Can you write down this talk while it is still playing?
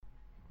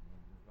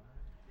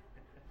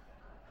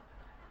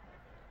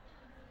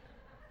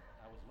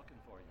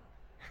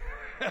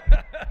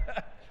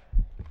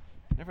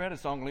never had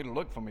a song leader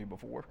look for me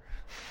before.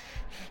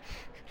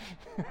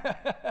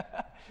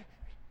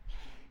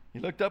 He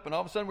looked up and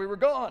all of a sudden we were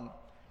gone.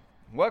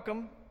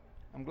 Welcome.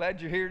 I'm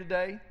glad you're here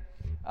today.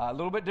 A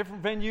little bit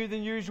different venue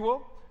than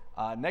usual.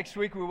 Next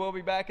week we will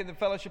be back in the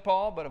fellowship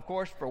hall, but of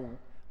course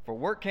for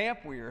work camp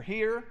we are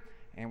here,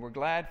 and we're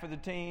glad for the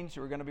teens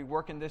who are going to be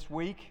working this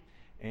week.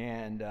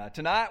 And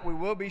tonight we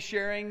will be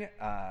sharing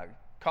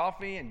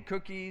coffee and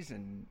cookies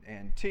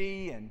and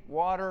tea and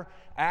water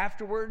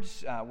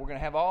afterwards. We're going to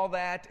have all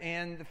that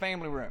in the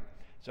family room.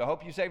 So I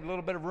hope you saved a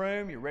little bit of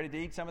room. You're ready to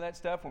eat some of that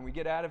stuff when we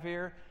get out of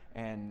here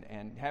and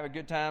have a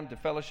good time to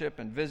fellowship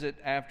and visit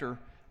after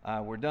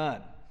we're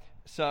done.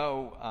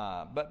 So,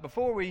 but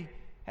before we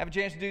have a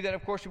chance to do that,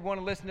 of course, we want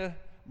to listen to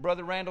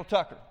Brother Randall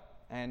Tucker.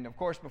 And, of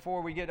course,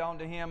 before we get on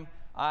to him,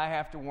 I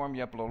have to warm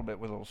you up a little bit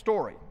with a little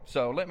story.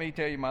 So let me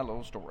tell you my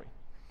little story.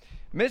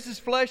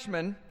 Mrs.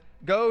 Fleshman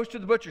goes to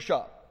the butcher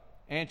shop,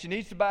 and she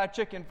needs to buy a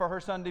chicken for her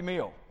Sunday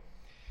meal.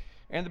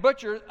 And the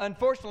butcher,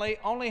 unfortunately,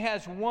 only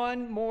has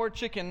one more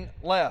chicken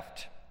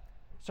left.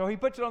 So he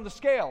puts it on the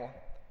scale,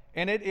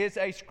 and it is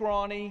a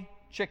scrawny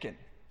chicken.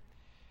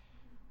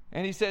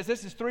 And he says,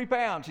 "This is 3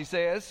 pounds," he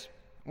says.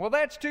 "Well,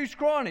 that's too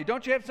scrawny.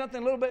 Don't you have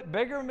something a little bit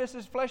bigger?"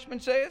 Mrs. Fleshman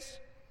says.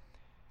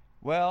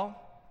 Well,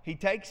 he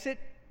takes it,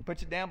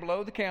 puts it down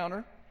below the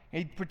counter.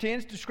 He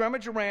pretends to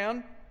scrummage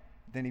around.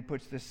 Then he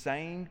puts the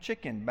same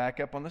chicken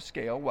back up on the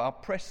scale while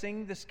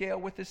pressing the scale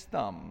with his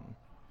thumb.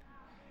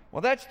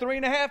 "Well, that's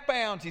 3.5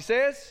 pounds, he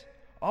says.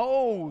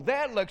 "Oh,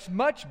 that looks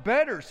much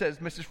better," says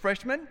Mrs.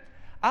 Freshman.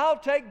 "I'll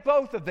take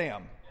both of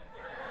them."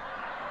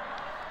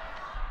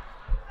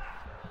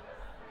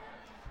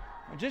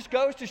 It just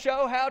goes to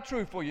show how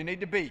truthful you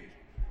need to be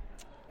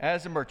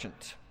as a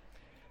merchant.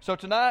 So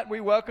tonight we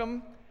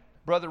welcome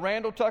Brother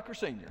Randall Tucker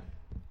Sr.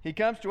 He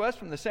comes to us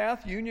from the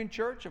South Union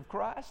Church of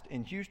Christ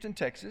in Houston,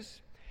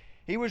 Texas.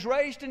 He was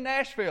raised in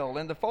Nashville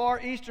in the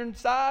far eastern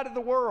side of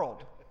the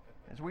world,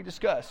 as we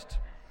discussed.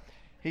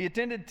 He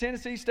attended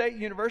Tennessee State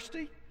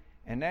University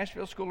and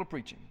Nashville School of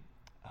Preaching.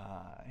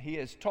 He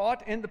has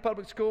taught in the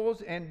public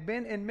schools and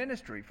been in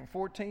ministry for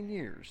 14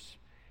 years.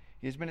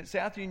 He has been at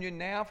South Union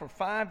now for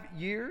 5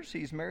 years.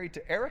 He's married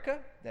to Erica,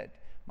 that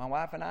my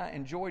wife and I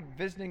enjoyed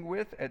visiting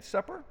with at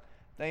supper.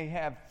 They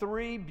have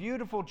 3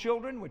 beautiful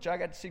children, which I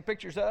got to see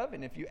pictures of,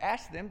 and if you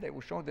ask them, they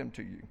will show them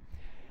to you.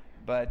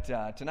 But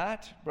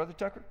tonight, Brother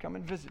Tucker, come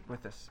and visit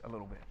with us a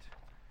little bit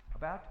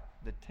about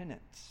the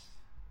Tenants.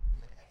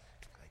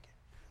 Thank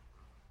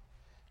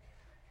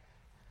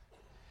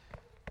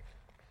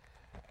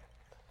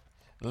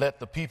you. Let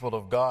the people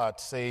of God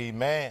say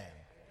amen.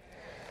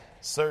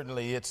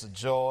 Certainly it's a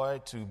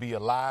joy to be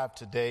alive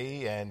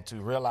today and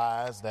to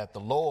realize that the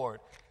Lord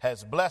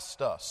has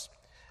blessed us,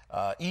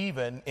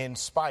 even in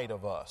spite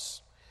of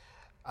us.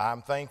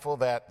 I'm thankful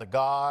that the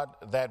God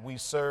that we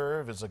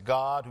serve is a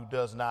God who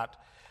does not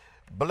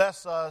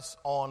bless us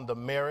on the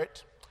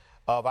merit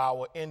of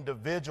our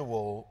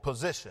individual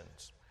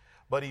positions,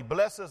 but he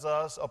blesses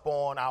us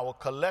upon our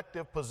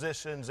collective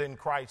positions in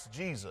Christ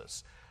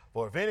Jesus.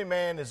 For if any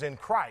man is in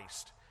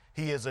Christ,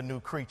 he is a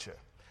new creature.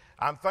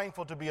 I'm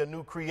thankful to be a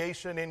new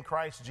creation in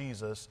Christ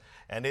Jesus,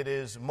 and it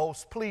is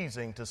most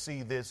pleasing to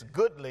see this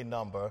goodly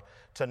number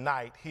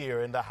tonight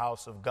here in the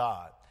house of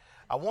God.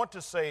 I want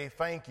to say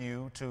thank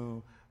you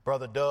to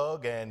Brother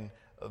Doug and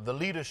the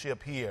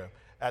leadership here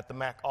at the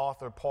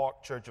MacArthur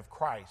Park Church of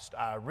Christ.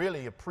 I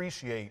really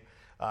appreciate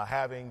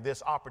having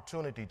this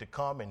opportunity to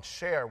come and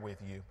share with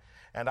you.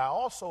 And I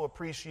also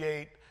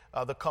appreciate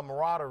the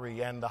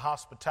camaraderie and the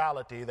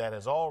hospitality that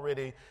has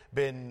already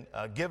been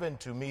given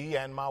to me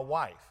and my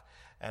wife.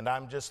 And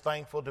I'm just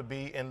thankful to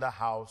be in the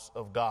house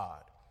of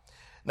God.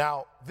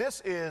 Now,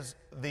 this is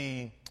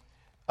the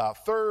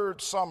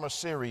third summer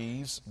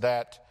series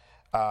that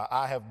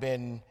I have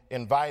been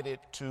invited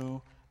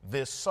to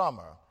this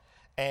summer.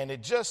 And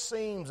it just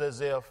seems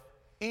as if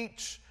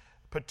each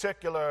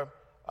particular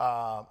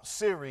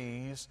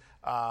series,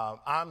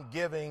 I'm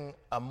giving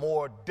a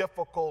more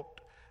difficult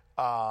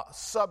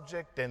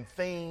subject and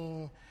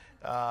theme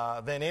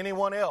than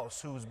anyone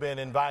else who's been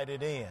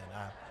invited in.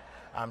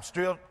 I'm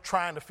still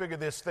trying to figure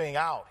this thing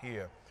out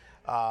here.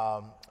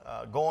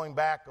 Going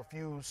back a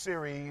few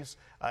series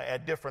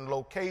at different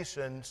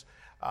locations,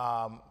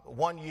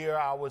 one year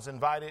I was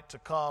invited to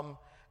come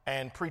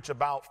and preach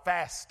about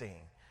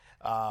fasting,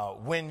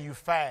 when you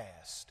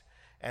fast.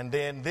 And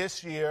then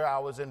this year I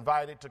was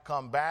invited to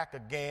come back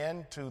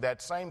again to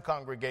that same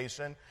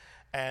congregation,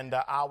 and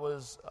I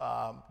was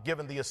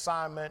given the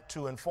assignment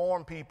to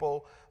inform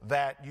people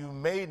that you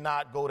may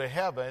not go to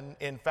heaven.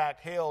 In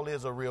fact, hell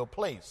is a real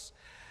place.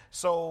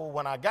 So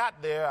when I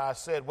got there, I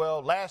said,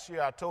 well, last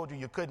year I told you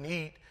you couldn't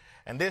eat,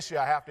 and this year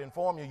I have to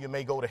inform you you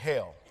may go to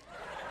hell.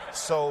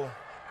 So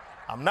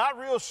I'm not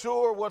real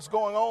sure what's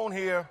going on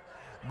here,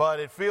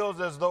 but it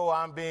feels as though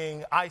I'm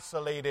being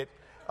isolated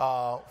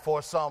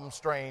for some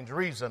strange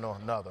reason or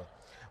another.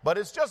 But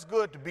it's just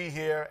good to be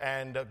here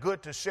and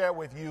good to share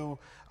with you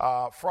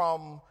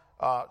from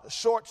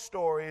short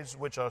stories,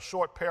 which are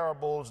short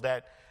parables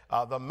that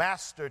the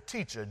master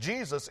teacher,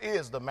 Jesus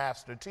is the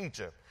master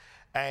teacher.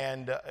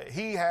 And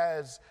he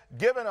has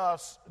given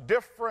us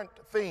different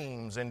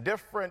themes and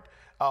different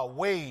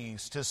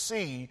ways to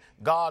see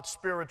God's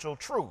spiritual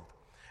truth.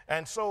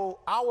 And so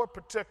our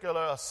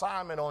particular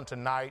assignment on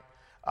tonight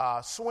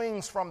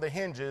swings from the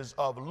hinges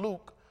of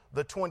Luke,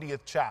 the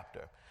 20th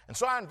chapter. And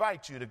so I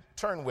invite you to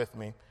turn with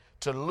me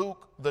to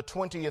Luke, the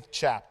 20th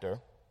chapter.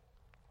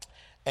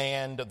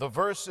 And the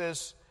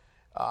verses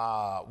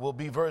will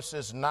be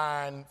verses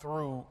 9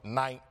 through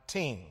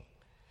 19.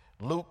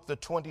 Luke, the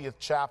 20th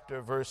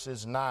chapter,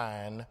 verses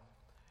 9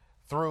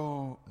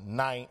 through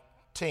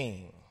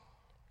 19.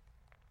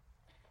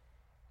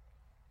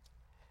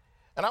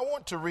 And I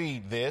want to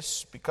read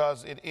this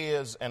because it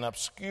is an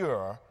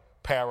obscure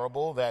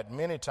parable that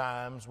many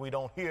times we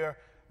don't hear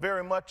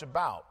very much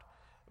about,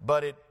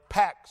 but it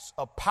packs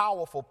a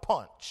powerful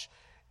punch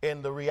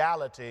in the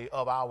reality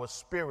of our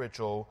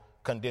spiritual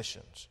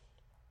conditions.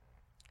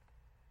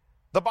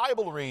 The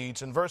Bible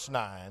reads in verse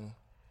 9,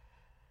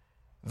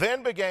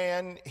 "Then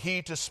began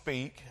he to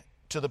speak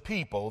to the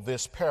people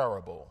this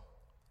parable.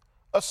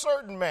 A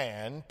certain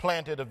man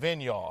planted a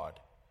vineyard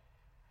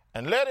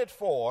and led it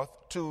forth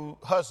to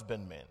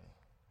husbandmen,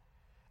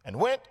 and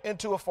went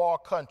into a far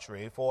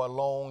country for a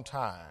long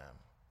time.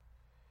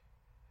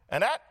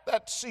 And at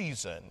that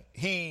season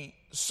he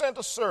sent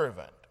a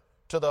servant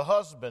to the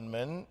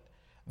husbandmen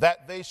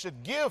that they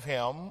should give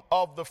him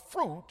of the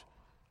fruit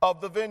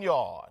of the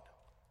vineyard.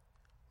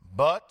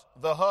 But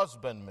the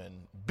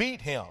husbandman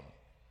beat him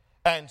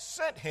and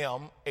sent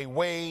him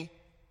away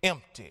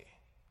empty.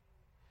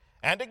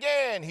 And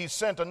again he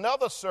sent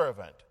another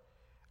servant,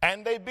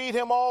 and they beat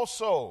him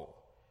also,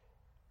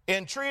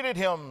 entreated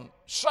him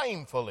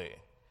shamefully,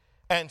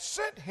 and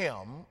sent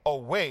him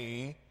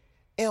away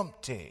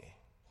empty.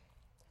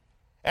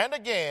 And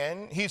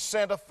again he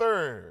sent a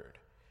third,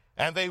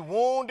 and they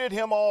wounded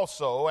him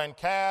also, and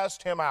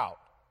cast him out.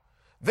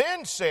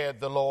 Then said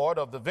the Lord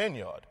of the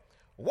vineyard,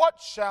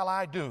 What shall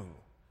I do?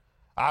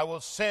 I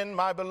will send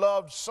my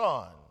beloved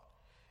son.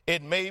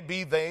 It may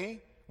be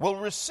they will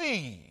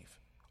receive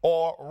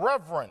or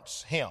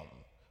reverence him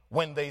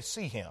when they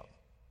see him.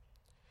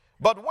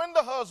 But when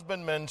the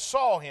husbandmen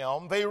saw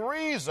him, they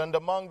reasoned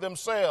among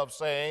themselves,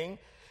 saying,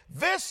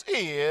 This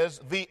is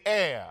the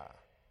heir.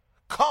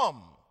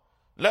 Come,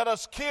 let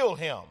us kill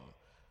him,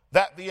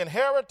 that the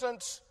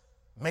inheritance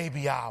may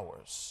be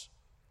ours.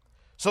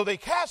 So they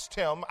cast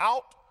him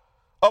out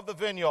of the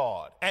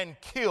vineyard and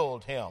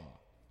killed him.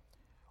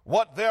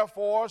 What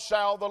therefore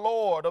shall the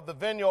Lord of the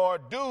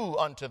vineyard do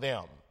unto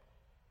them?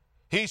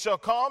 He shall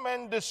come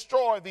and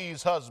destroy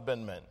these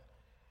husbandmen,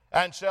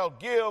 and shall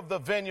give the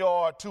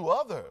vineyard to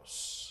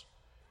others.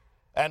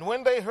 And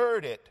when they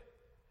heard it,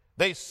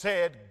 they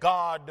said,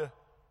 God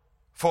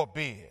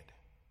forbid.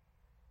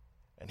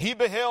 And he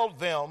beheld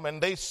them,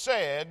 and they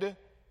said,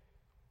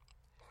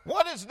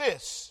 What is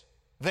this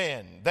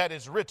then that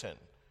is written?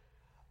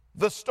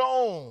 The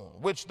stone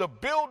which the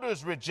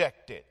builders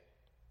rejected,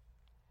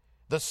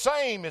 the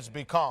same is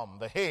become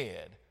the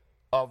head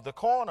of the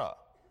corner.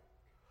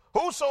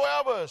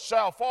 Whosoever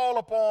shall fall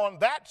upon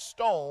that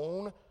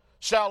stone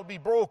shall be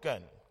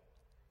broken,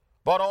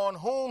 but on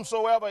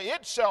whomsoever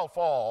it shall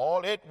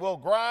fall, it will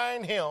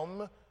grind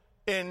him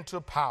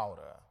into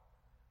powder.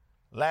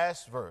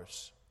 Last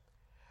verse.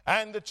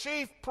 And the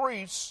chief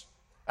priests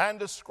and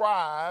the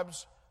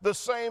scribes the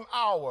same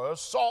hour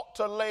sought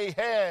to lay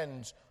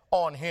hands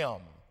on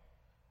him,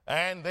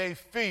 and they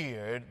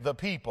feared the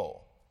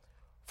people,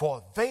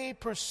 for they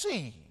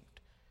perceived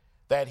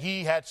that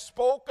he had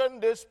spoken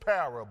this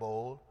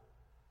parable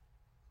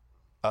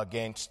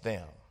against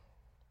them.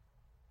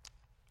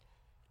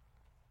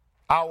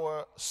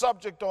 Our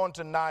subject on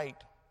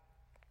tonight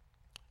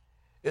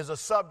is a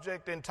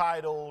subject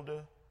entitled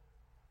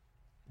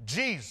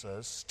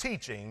Jesus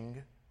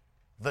Teaching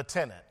the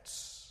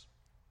Tenants.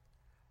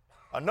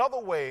 Another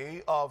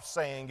way of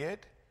saying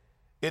it,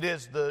 it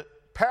is the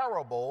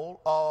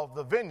parable of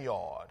the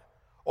vineyard,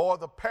 or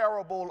the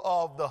parable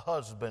of the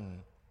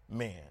husbandmen.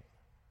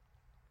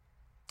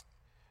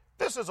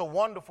 This is a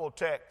wonderful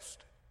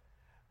text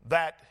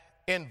that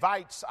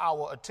invites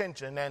our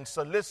attention and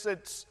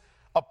solicits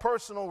a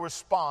personal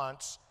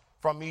response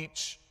from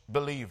each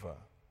believer.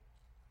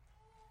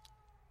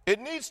 It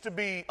needs to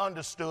be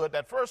understood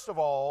that, first of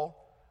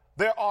all,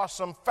 there are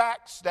some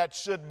facts that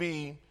should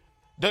be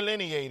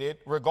delineated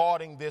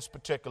regarding this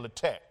particular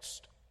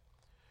text.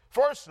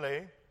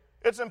 Firstly,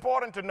 it's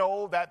important to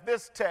know that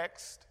this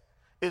text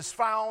is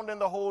found in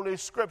the Holy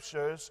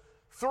Scriptures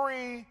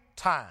 3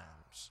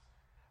 times.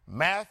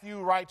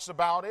 Matthew writes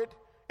about it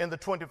in the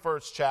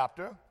 21st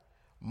chapter.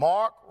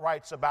 Mark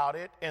writes about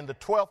it in the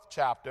 12th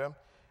chapter.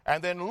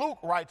 And then Luke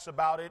writes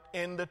about it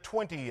in the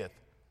 20th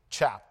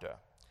chapter.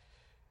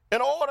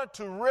 In order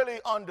to really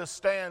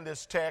understand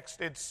this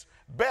text, it's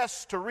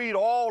best to read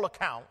all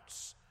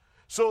accounts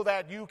so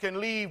that you can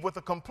leave with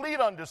a complete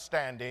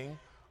understanding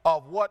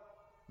of what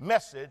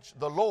message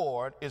the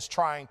Lord is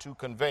trying to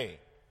convey.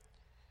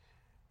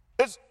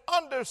 It's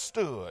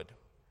understood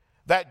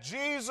that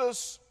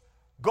Jesus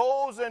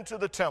goes into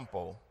the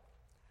temple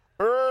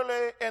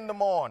early in the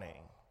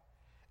morning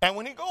And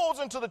when he goes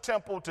into the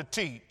temple to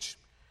teach,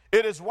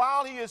 it is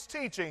while he is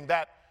teaching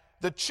that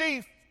the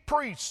chief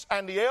priests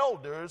and the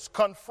elders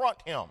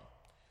confront him.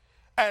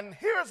 And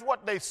here's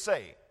what they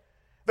say.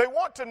 They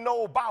want to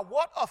know, by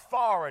what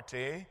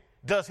authority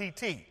does he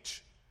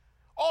teach?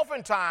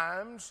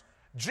 Oftentimes,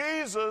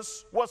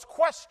 Jesus was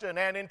questioned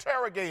and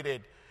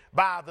interrogated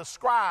by the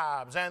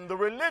scribes and the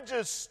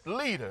religious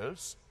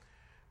leaders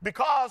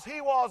because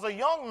he was a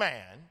young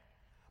man,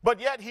 but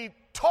yet he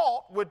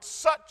taught with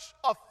such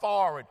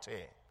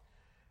authority.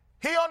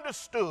 He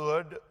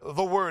understood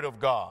the word of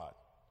God.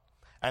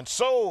 And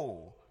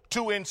so,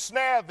 to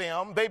ensnare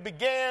them, they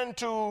began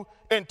to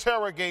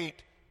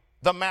interrogate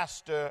the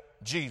Master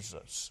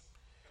Jesus.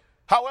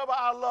 However,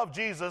 I love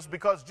Jesus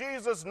because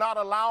Jesus not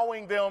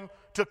allowing them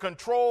to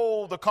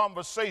control the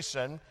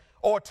conversation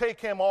or take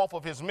him off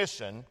of his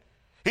mission.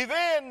 He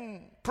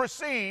then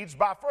proceeds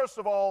by, first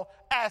of all,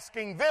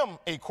 asking them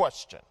a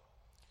question.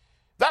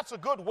 That's a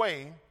good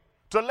way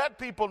to let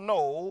people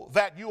know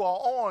that you are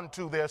on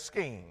to their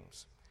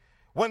schemes.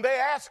 When they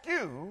ask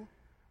you,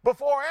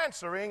 before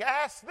answering,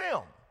 ask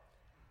them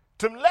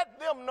to let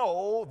them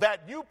know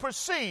that you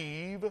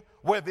perceive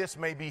where this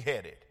may be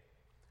headed.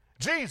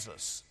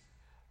 Jesus,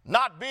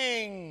 not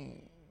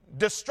being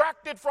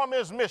distracted from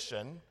his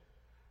mission,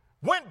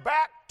 went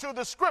back to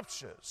the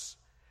scriptures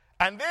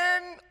and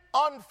then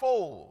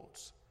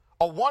unfolds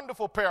a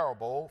wonderful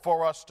parable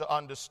for us to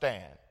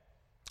understand.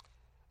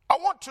 I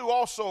want to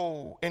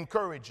also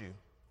encourage you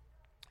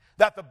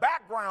that the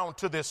background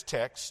to this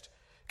text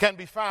can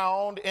be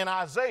found in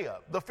Isaiah,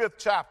 the 5th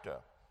chapter,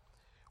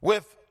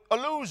 with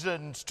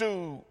allusions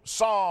to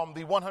Psalm,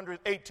 the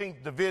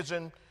 118th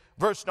division,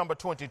 verse number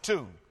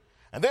 22.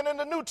 And then in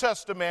the New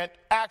Testament,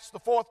 Acts, the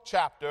 4th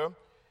chapter,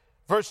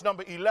 verse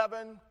number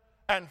 11,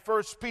 and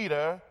 1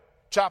 Peter,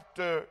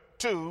 chapter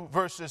 2,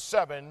 verses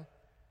 7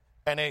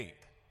 and 8.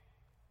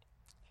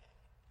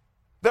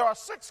 There are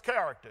 6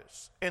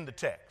 characters in the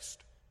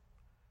text.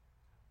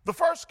 The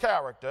first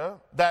character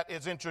that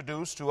is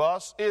introduced to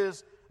us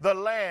is the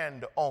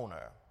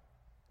landowner.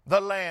 The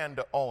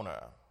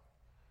landowner.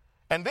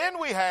 And then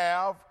we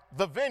have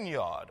the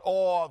vineyard,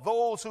 or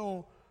those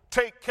who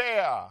take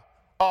care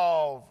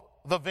of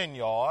the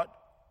vineyard.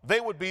 They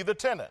would be the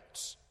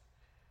tenants.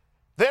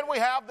 Then we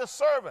have the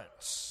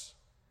servants.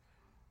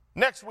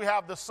 Next we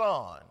have the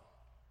son.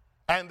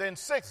 And then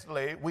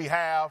sixthly, we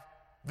have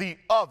the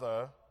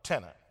other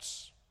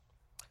tenants.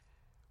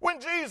 When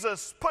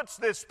Jesus puts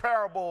this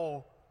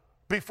parable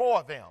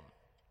before them,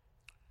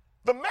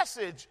 the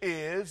message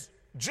is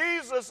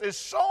Jesus is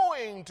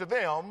showing to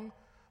them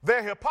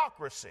their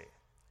hypocrisy.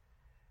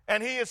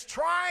 And he is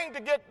trying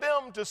to get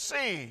them to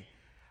see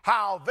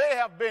how they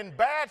have been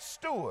bad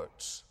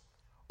stewards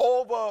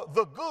over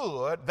the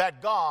good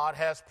that God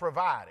has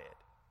provided.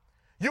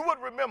 You would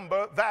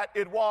remember that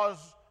it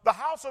was the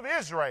house of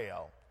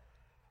Israel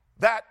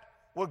that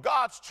were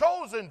God's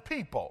chosen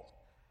people,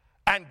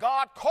 and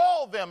God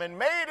called them and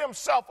made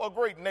himself a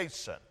great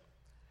nation.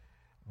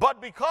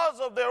 But because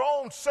of their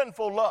own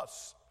sinful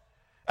lusts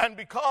and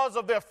because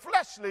of their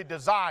fleshly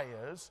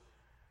desires,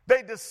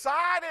 they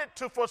decided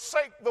to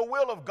forsake the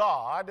will of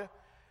God,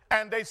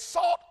 and they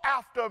sought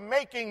after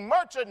making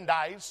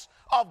merchandise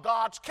of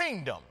God's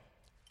kingdom.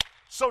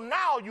 So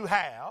now you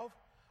have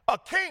a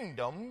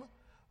kingdom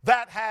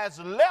that has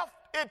left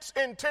its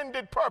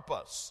intended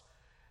purpose.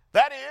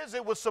 That is,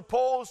 it was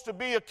supposed to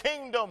be a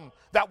kingdom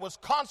that was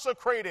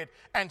consecrated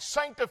and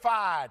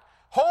sanctified,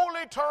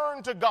 wholly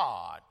turned to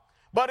God.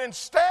 But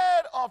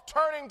instead of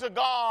turning to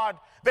God,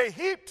 they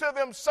heap to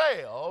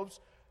themselves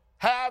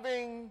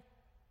having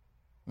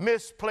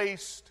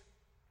misplaced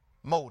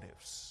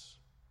motives.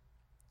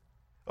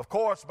 Of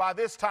course, by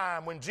this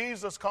time, when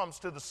Jesus comes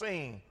to the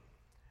scene,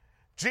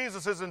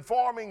 Jesus is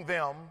informing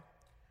them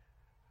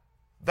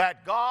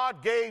that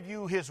God gave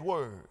you his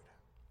word,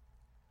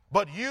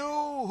 but you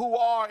who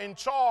are in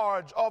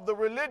charge of the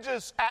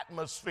religious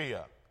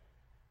atmosphere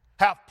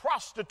have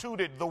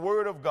prostituted the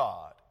word of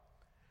God.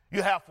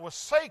 You have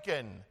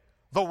forsaken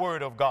the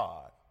word of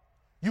God.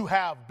 You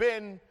have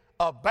been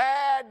a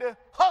bad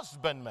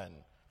husbandman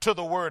to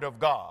the word of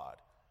God.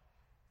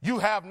 You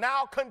have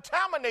now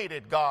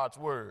contaminated God's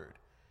word.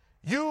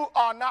 You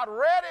are not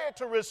ready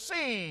to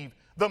receive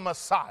the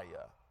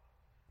Messiah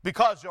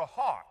because your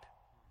heart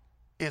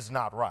is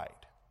not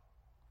right.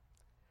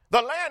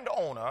 The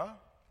landowner,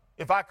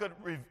 if I could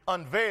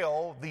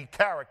unveil the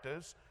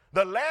characters,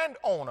 the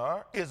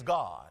landowner is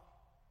God.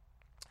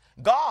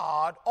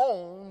 God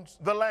owns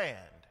the land.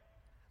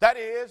 That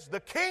is,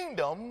 the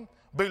kingdom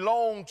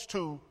belongs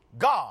to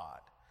God,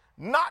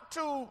 not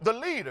to the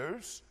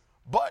leaders,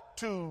 but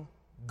to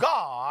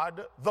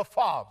God the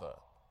Father.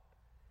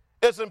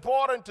 It's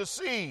important to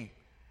see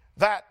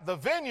that the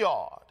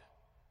vineyard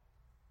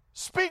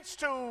speaks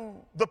to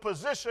the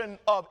position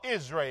of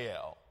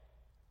Israel,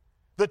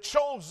 the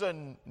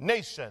chosen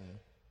nation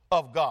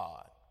of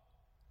God.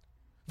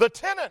 The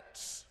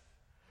tenants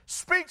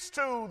speaks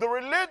to the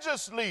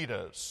religious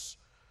leaders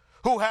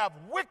who have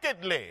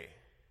wickedly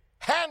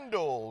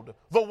handled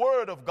the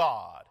word of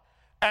God.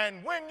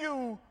 And when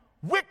you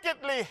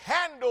wickedly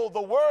handle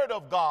the word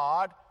of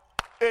God,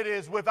 it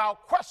is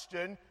without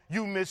question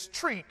you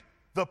mistreat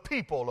the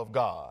people of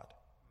God.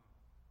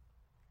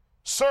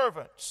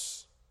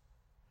 Servants.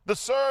 The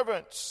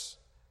servants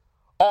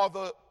are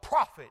the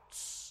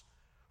prophets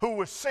who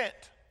were sent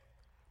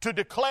to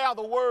declare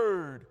the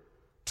word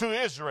to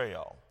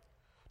Israel,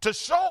 to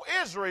show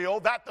Israel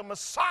that the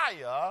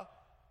Messiah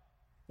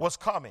was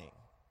coming.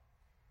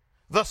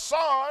 The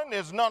Son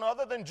is none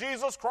other than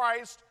Jesus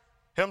Christ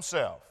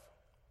himself.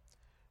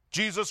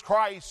 Jesus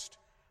Christ,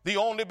 the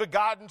only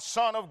begotten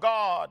Son of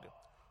God,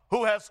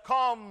 who has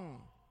come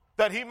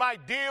that he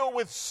might deal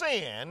with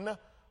sin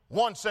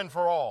once and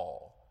for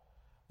all,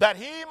 that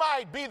he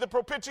might be the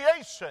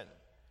propitiation,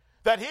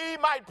 that he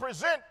might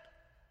present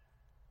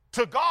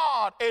to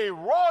God a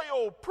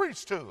royal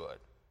priesthood,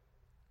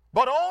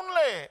 but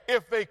only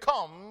if they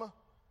come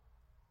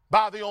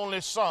by the only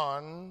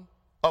Son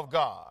of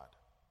God.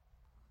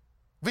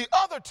 The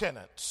other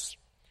tenants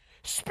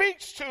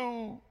speaks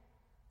to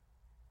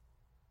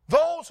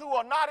those who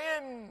are not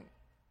in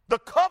the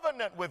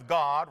covenant with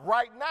God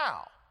right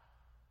now.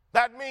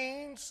 That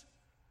means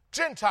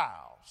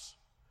Gentiles,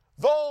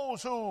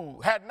 those who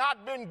had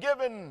not been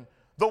given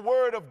the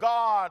word of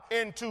God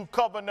into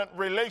covenant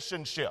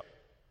relationship.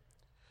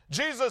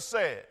 Jesus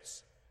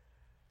says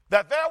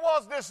that there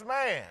was this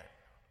man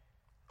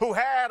who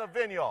had a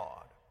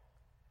vineyard,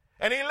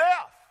 and he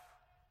left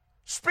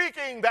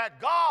speaking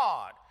that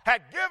God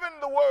had given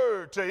the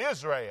word to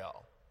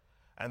Israel,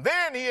 and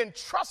then he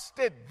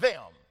entrusted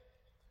them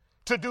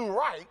to do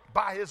right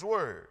by his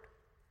word.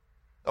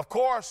 Of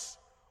course,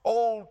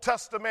 Old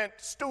Testament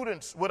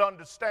students would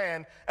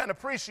understand and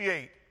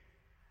appreciate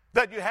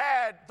that you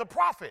had the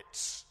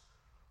prophets,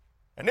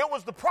 and it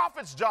was the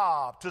prophet's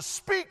job to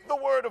speak the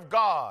word of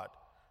God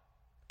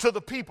to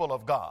the people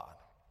of God.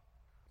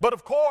 But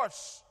of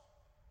course,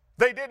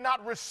 they did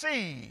not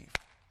receive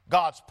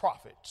God's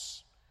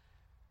prophets.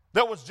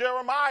 There was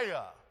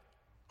Jeremiah,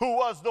 who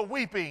was the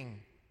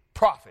weeping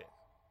prophet.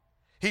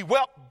 He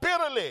wept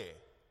bitterly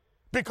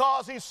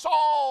because he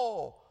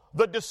saw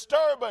the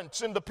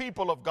disturbance in the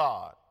people of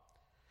God.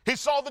 He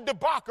saw the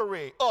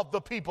debauchery of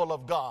the people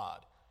of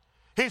God.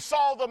 He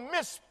saw the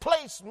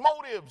misplaced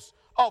motives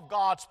of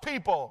God's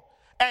people.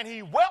 And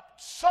he wept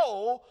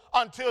so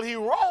until he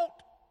wrote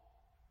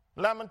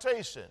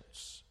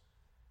Lamentations,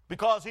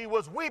 because he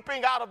was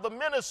weeping out of the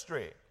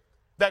ministry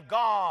that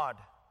God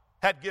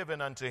had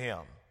given unto him.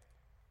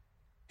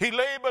 He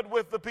labored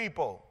with the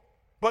people,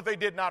 but they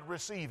did not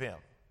receive him.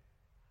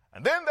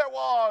 And then there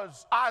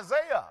was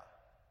Isaiah.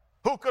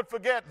 Who could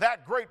forget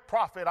that great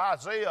prophet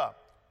Isaiah,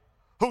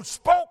 who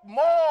spoke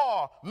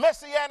more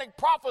messianic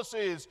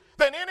prophecies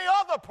than any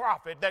other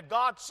prophet that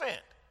God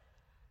sent?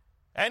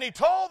 And he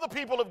told the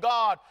people of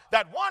God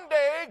that one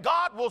day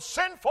God will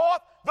send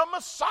forth the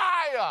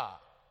Messiah.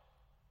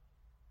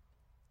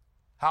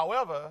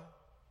 However,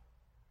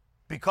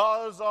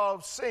 because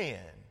of sin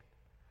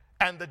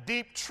and the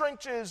deep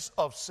trenches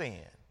of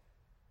sin,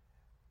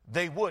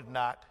 they would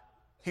not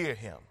hear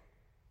him.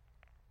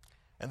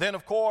 And then,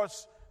 of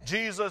course,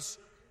 Jesus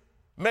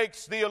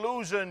makes the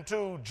allusion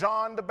to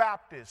John the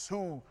Baptist,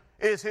 who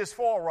is his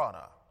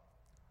forerunner,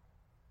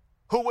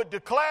 who would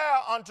declare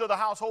unto the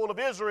household of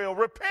Israel,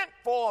 repent,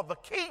 for the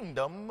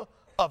kingdom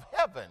of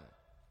heaven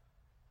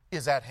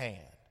is at hand.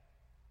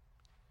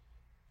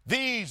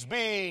 These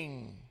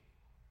being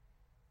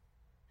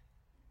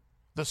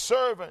the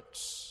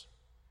servants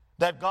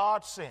that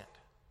God sent,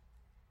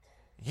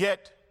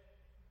 yet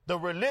the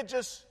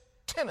religious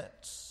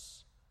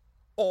tenants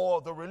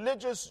or the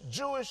religious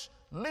Jewish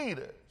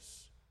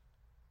leaders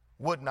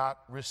would not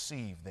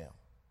receive them.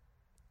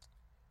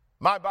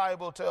 My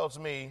Bible tells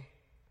me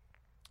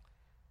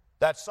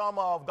that some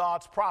of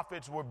God's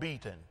prophets were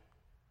beaten.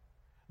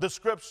 The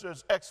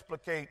scriptures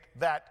explicate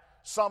that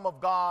some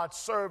of God's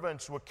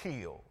servants were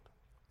killed.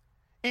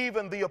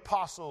 Even the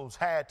apostles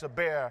had to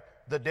bear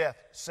the death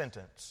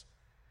sentence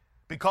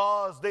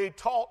because they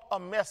taught a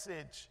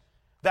message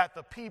that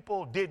the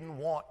people didn't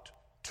want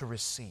to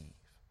receive.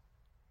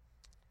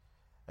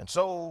 And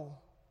so,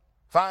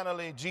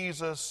 finally,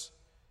 Jesus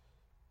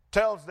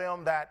tells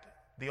them that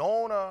the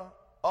owner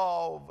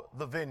of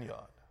the vineyard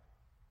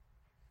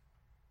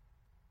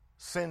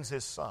sends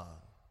his son.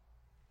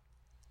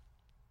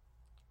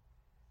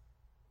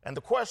 And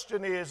the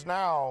question is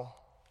now,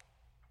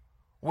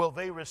 will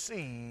they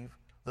receive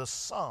the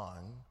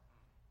son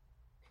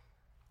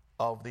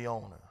of the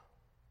owner?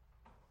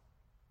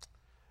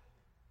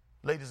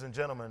 Ladies and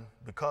gentlemen,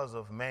 because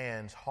of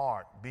man's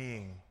heart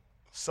being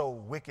so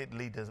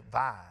wickedly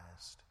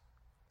devised,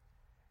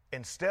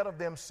 instead of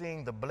them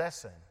seeing the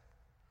blessing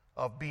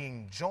of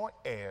being joint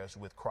heirs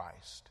with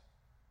Christ,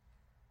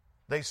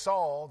 they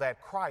saw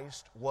that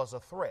Christ was a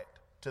threat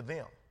to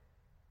them.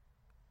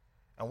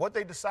 And what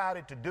they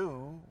decided to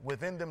do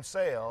within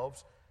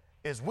themselves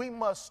is we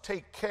must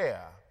take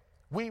care,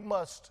 we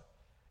must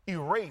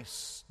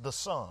erase the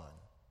Son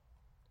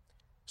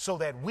so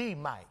that we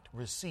might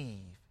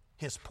receive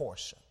his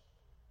portion.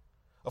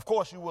 Of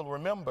course, you will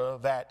remember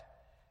that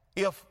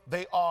if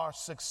they are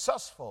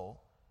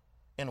successful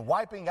in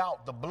wiping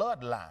out the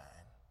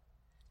bloodline.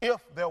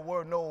 If there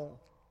were no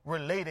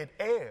related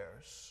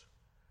heirs,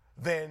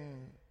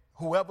 then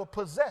whoever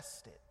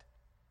possessed it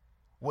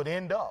would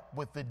end up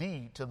with the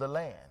deed to the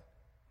land.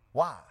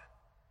 Why?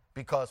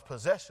 Because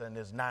possession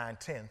is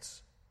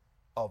 9/10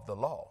 of the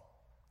law.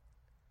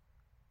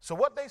 So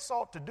what they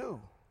sought to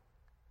do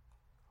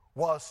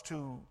was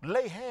to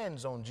lay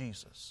hands on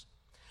Jesus.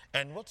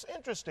 And what's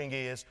interesting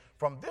is,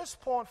 from this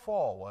point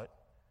forward,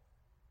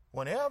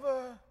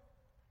 whenever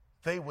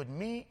they would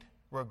meet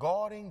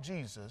regarding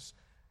Jesus,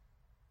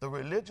 the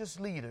religious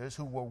leaders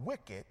who were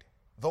wicked,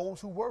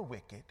 those who were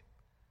wicked,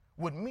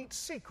 would meet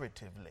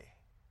secretively,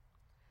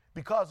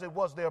 because it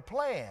was their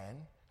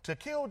plan to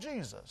kill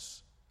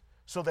Jesus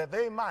so that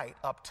they might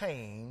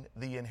obtain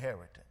the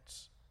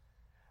inheritance,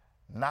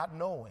 not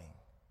knowing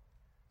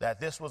that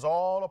this was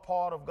all a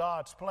part of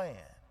God's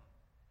plan.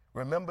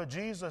 Remember,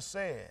 Jesus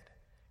said,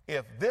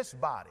 if this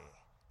body,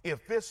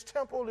 if this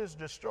temple is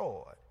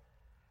destroyed,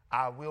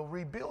 I will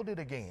rebuild it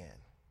again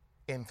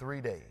in 3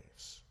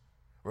 days.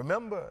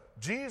 Remember,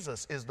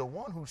 Jesus is the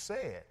one who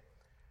said,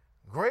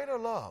 greater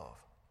love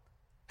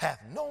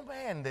hath no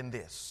man than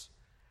this,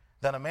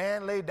 that a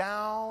man lay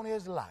down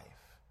his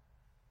life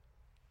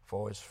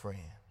for his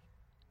friend.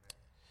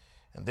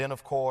 And then,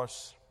 of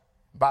course,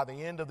 by the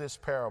end of this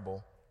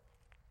parable,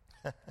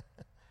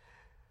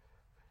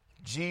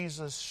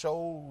 Jesus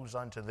shows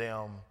unto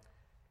them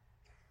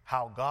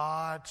how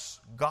God's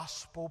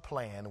gospel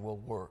plan will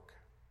work,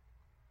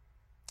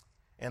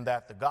 and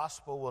that the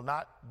gospel will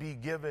not be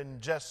given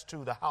just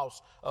to the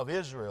house of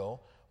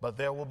Israel, but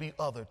there will be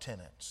other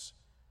tenants.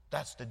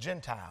 That's the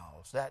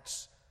Gentiles.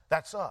 That's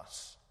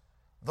us.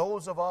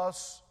 Those of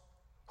us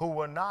who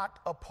were not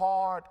a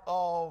part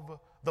of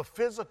the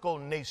physical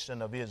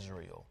nation of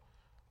Israel,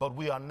 but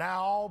we are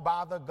now,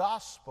 by the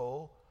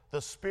gospel,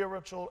 the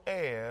spiritual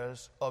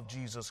heirs of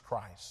Jesus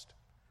Christ.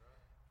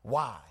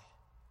 Why?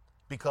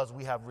 Because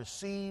we have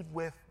received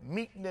with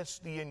meekness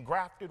the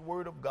engrafted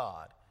word of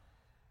God,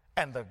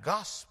 and the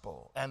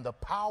gospel and the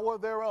power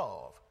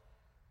thereof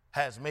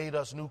has made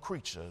us new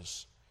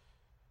creatures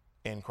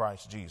in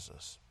Christ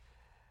Jesus.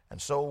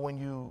 And so when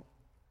you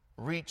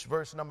reach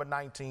verse number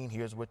 19,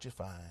 here's what you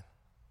find.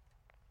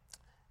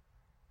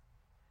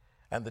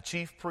 And the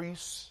chief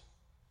priests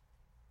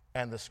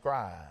and the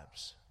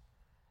scribes,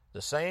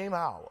 the same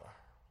hour,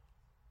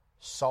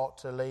 sought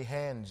to lay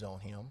hands on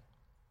him,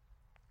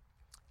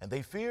 and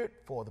they feared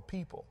for the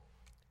people.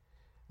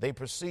 They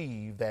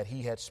perceived that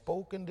he had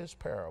spoken this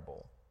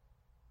parable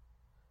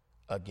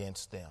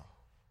against them.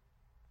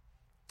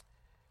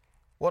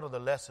 What are the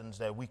lessons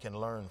that we can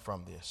learn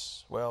from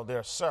this? Well, there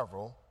are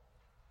several,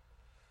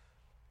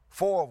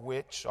 4 of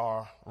which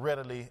are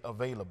readily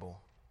available.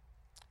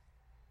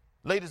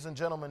 Ladies and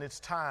gentlemen, it's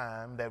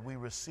time that we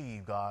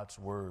receive God's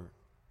word.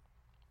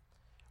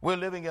 We're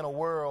living in a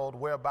world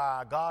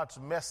whereby God's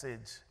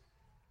message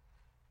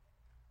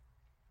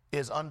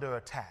is under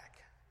attack.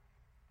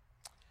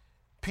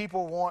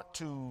 People want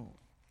to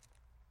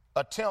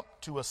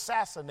attempt to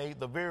assassinate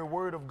the very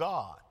word of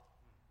God.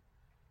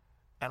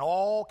 And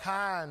all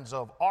kinds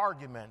of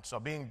arguments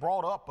are being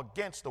brought up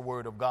against the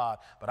word of God.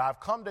 But I've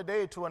come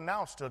today to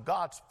announce to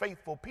God's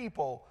faithful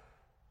people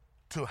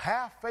to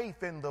have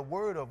faith in the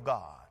word of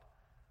God.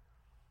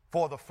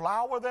 For the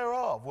flower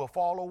thereof will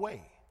fall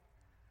away,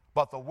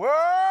 but the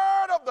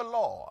word of the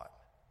Lord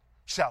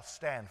shall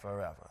stand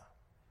forever.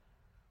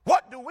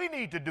 What do we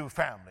need to do,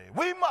 family?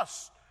 We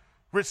must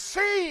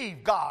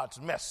receive God's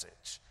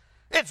message.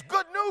 It's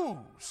good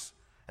news.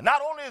 And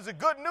not only is it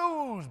good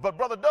news, but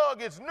Brother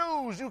Doug, it's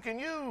news you can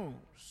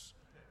use.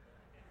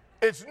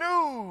 It's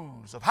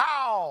news of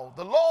how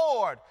the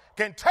Lord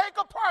can take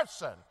a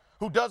person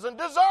who doesn't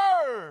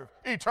deserve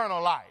eternal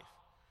life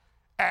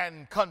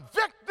and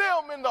convict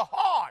them in the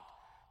heart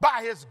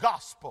by his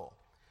gospel,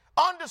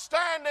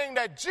 understanding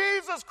that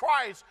Jesus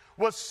Christ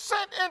was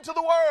sent into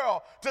the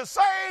world to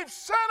save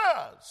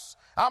sinners.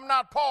 I'm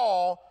not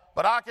Paul,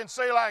 but I can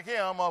say like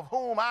him, of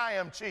whom I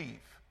am chief.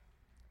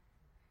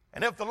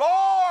 And if the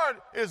Lord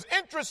is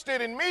interested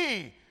in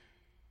me,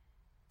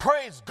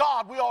 praise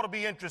God, we ought to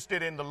be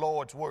interested in the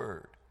Lord's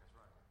word.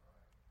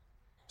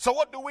 So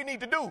what do we need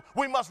to do?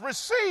 We must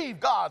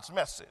receive God's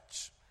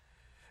message.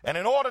 And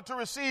in order to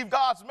receive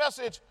God's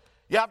message,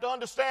 you have to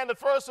understand that,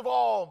 first of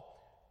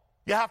all,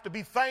 you have to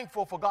be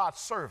thankful for God's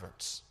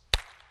servants.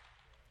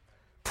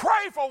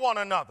 Pray for one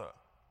another.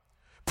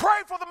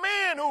 Pray for the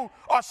men who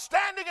are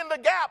standing in the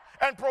gap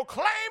and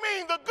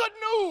proclaiming the good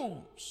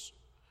news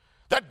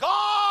that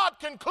God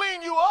can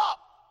clean you up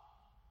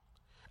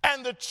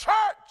and the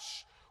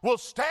church will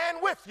stand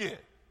with you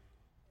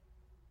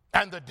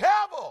and the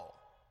devil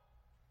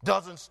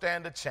doesn't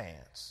stand a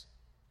chance.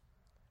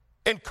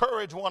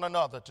 Encourage one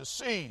another to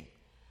see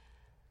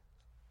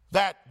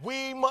that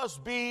we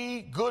must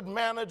be good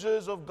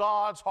managers of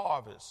God's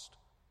harvest.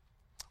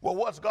 Well,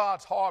 what's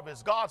God's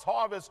harvest? God's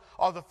harvest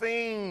are the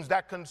things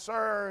that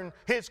concern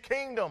his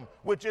kingdom,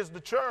 which is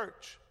the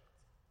church.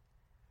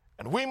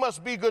 And we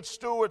must be good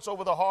stewards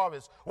over the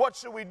harvest. What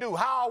should we do?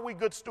 How are we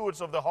good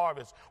stewards of the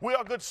harvest? We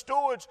are good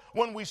stewards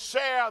when we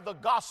share the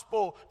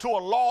gospel to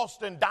a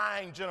lost and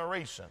dying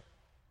generation.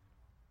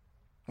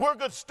 We're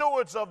good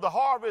stewards of the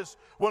harvest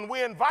when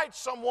we invite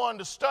someone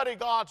to study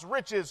God's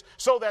riches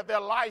so that their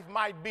life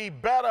might be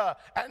better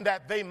and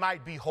that they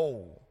might be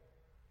whole.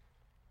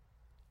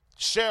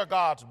 Share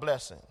God's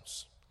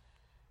blessings.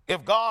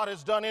 If God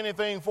has done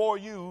anything for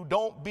you,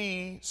 don't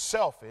be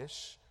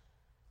selfish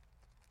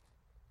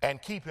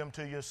and keep him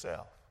to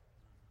yourself.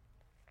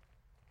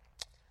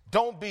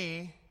 Don't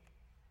be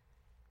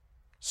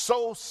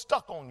so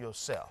stuck on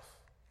yourself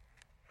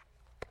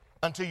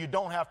until you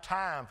don't have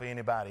time for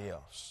anybody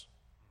else.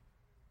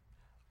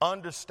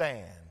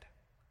 Understand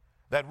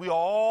that we are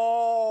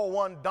all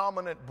one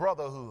dominant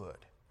brotherhood,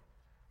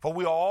 for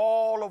we are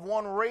all of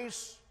one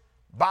race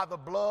by the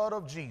blood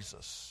of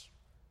Jesus,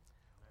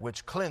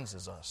 which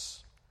cleanses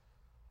us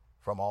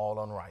from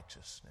all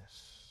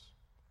unrighteousness.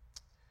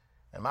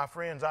 And my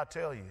friends, I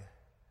tell you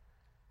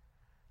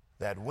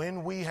that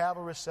when we have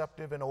a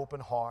receptive and open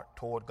heart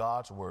toward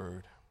God's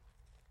word,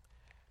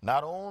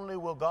 not only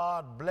will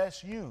God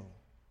bless you,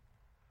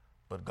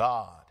 but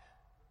God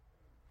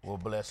will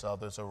bless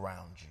others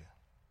around you.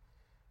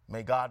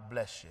 May God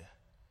bless you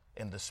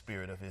in the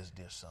spirit of his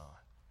dear Son.